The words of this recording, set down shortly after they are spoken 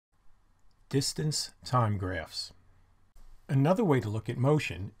Distance time graphs. Another way to look at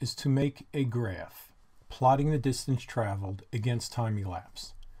motion is to make a graph, plotting the distance traveled against time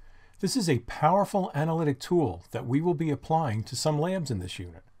elapsed. This is a powerful analytic tool that we will be applying to some labs in this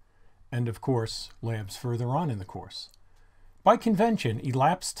unit, and of course, labs further on in the course. By convention,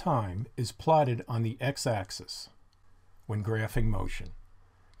 elapsed time is plotted on the x-axis when graphing motion.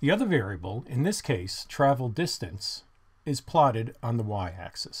 The other variable, in this case, travel distance, is plotted on the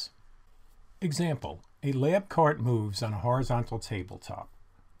y-axis. Example, a lab cart moves on a horizontal tabletop.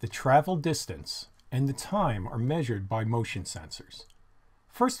 The travel distance and the time are measured by motion sensors.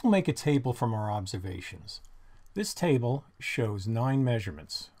 First, we'll make a table from our observations. This table shows 9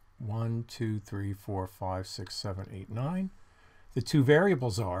 measurements. 1, 2, 3, 4, 5, 6, 7, 8, 9. The two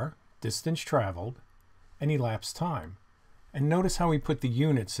variables are distance traveled and elapsed time. And notice how we put the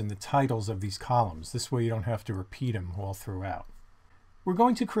units in the titles of these columns. This way you don't have to repeat them all throughout. We're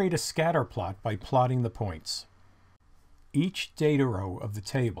going to create a scatter plot by plotting the points. Each data row of the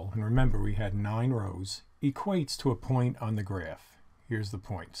table, and remember we had 9 rows, equates to a point on the graph. Here's the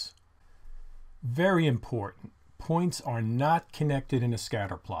points. Very important, points are not connected in a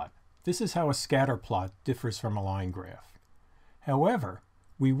scatter plot. This is how a scatter plot differs from a line graph. However,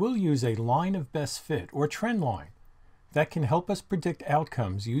 we will use a line of best fit or trend line that can help us predict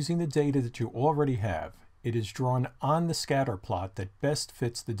outcomes using the data that you already have. It is drawn on the scatter plot that best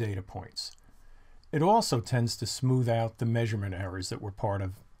fits the data points. It also tends to smooth out the measurement errors that were part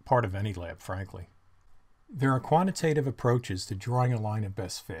of any lab, frankly. There are quantitative approaches to drawing a line of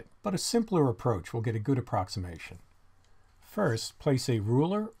best fit, but a simpler approach will get a good approximation. First, place a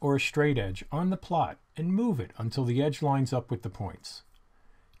ruler or a straight edge on the plot and move it until the edge lines up with the points.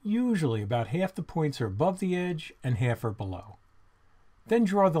 Usually about half the points are above the edge and half are below. Then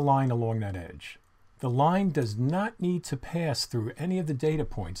draw the line along that edge. The line does not need to pass through any of the data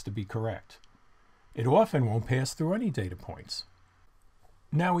points to be correct. It often won't pass through any data points.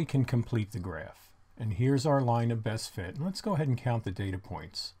 Now we can complete the graph. And here's our line of best fit. And let's go ahead and count the data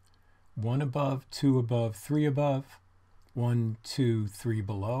points. 1 above, 2 above, 3 above, 1, 2, 3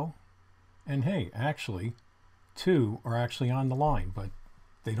 below. And hey, actually, 2 are actually on the line, but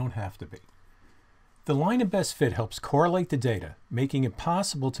they don't have to be. The line of best fit helps correlate the data, making it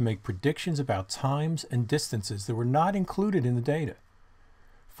possible to make predictions about times and distances that were not included in the data.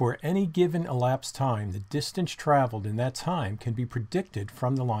 For any given elapsed time, the distance traveled in that time can be predicted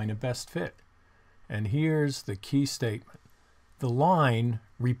from the line of best fit. And here's the key statement. The line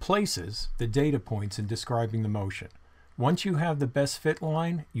replaces the data points in describing the motion. Once you have the best fit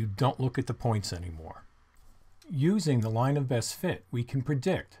line, you don't look at the points anymore. Using the line of best fit, we can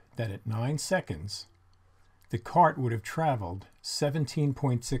predict that at 9 seconds, the cart would have traveled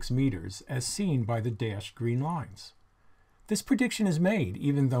 17.6 meters as seen by the dashed green lines. This prediction is made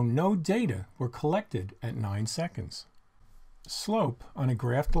even though no data were collected at 9 seconds. Slope on a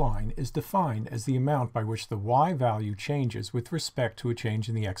graphed line is defined as the amount by which the y value changes with respect to a change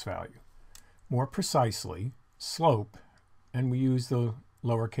in the x value. More precisely, slope, and we use the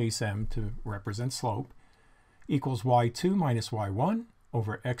lowercase m to represent slope, equals y2 minus y1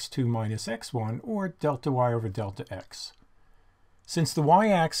 over x2 minus x1, or delta y over delta x. Since the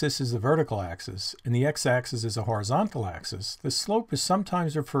y-axis is the vertical axis and the x-axis is a horizontal axis, the slope is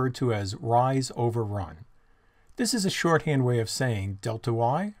sometimes referred to as rise over run. This is a shorthand way of saying delta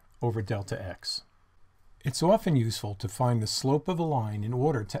y over delta x. It's often useful to find the slope of a line in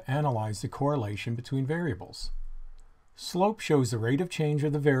order to analyze the correlation between variables. Slope shows the rate of change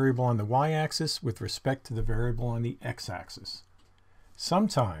of the variable on the y-axis with respect to the variable on the x-axis.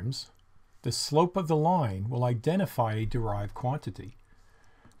 Sometimes, the slope of the line will identify a derived quantity.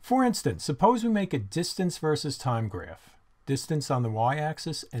 For instance, suppose we make a distance versus time graph, distance on the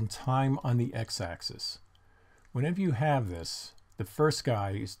y-axis and time on the x-axis. Whenever you have this, the first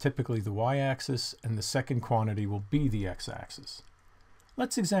guy is typically the y-axis and the second quantity will be the x-axis.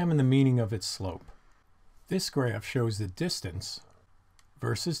 Let's examine the meaning of its slope. This graph shows the distance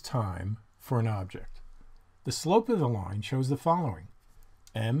versus time for an object. The slope of the line shows the following.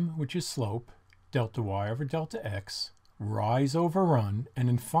 M, which is slope, delta y over delta x, rise over run, and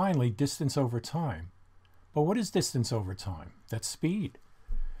then finally distance over time. But what is distance over time? That's speed.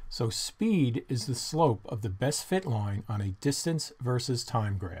 So speed is the slope of the best fit line on a distance versus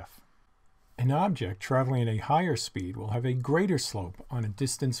time graph. An object traveling at a higher speed will have a greater slope on a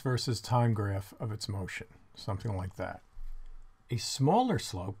distance versus time graph of its motion, something like that. A smaller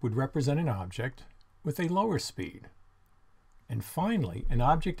slope would represent an object with a lower speed. And finally, an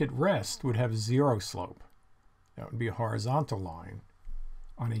object at rest would have 0 slope. That would be a horizontal line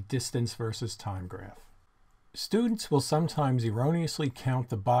on a distance versus time graph. Students will sometimes erroneously count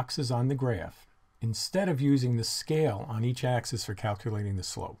the boxes on the graph instead of using the scale on each axis for calculating the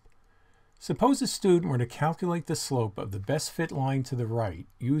slope. Suppose a student were to calculate the slope of the best fit line to the right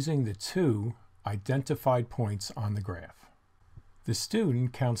using the two identified points on the graph. The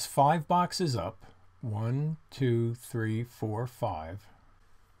student counts 5 boxes up, 1, 2, 3, 4, 5,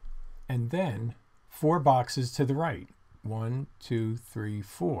 and then 4 boxes to the right, 1, 2, 3,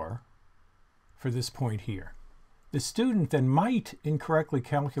 4, for this point here. The student then might incorrectly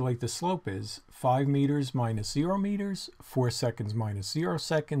calculate the slope as 5 meters minus 0 meters, 4 seconds minus 0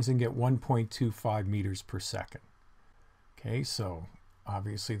 seconds, and get 1.25 meters per second. Okay, so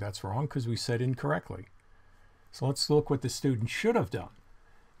obviously that's wrong because we said incorrectly. So let's look what the student should have done.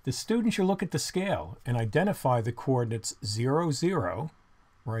 The student should look at the scale and identify the coordinates 0, 0,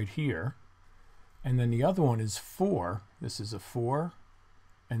 right here, and then the other one is 4. This is a 4,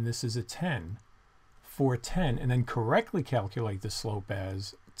 and this is a 10. 4, 10, and then correctly calculate the slope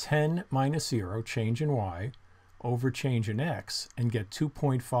as 10 minus 0, change in y, over change in x, and get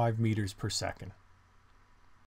 2.5 meters per second.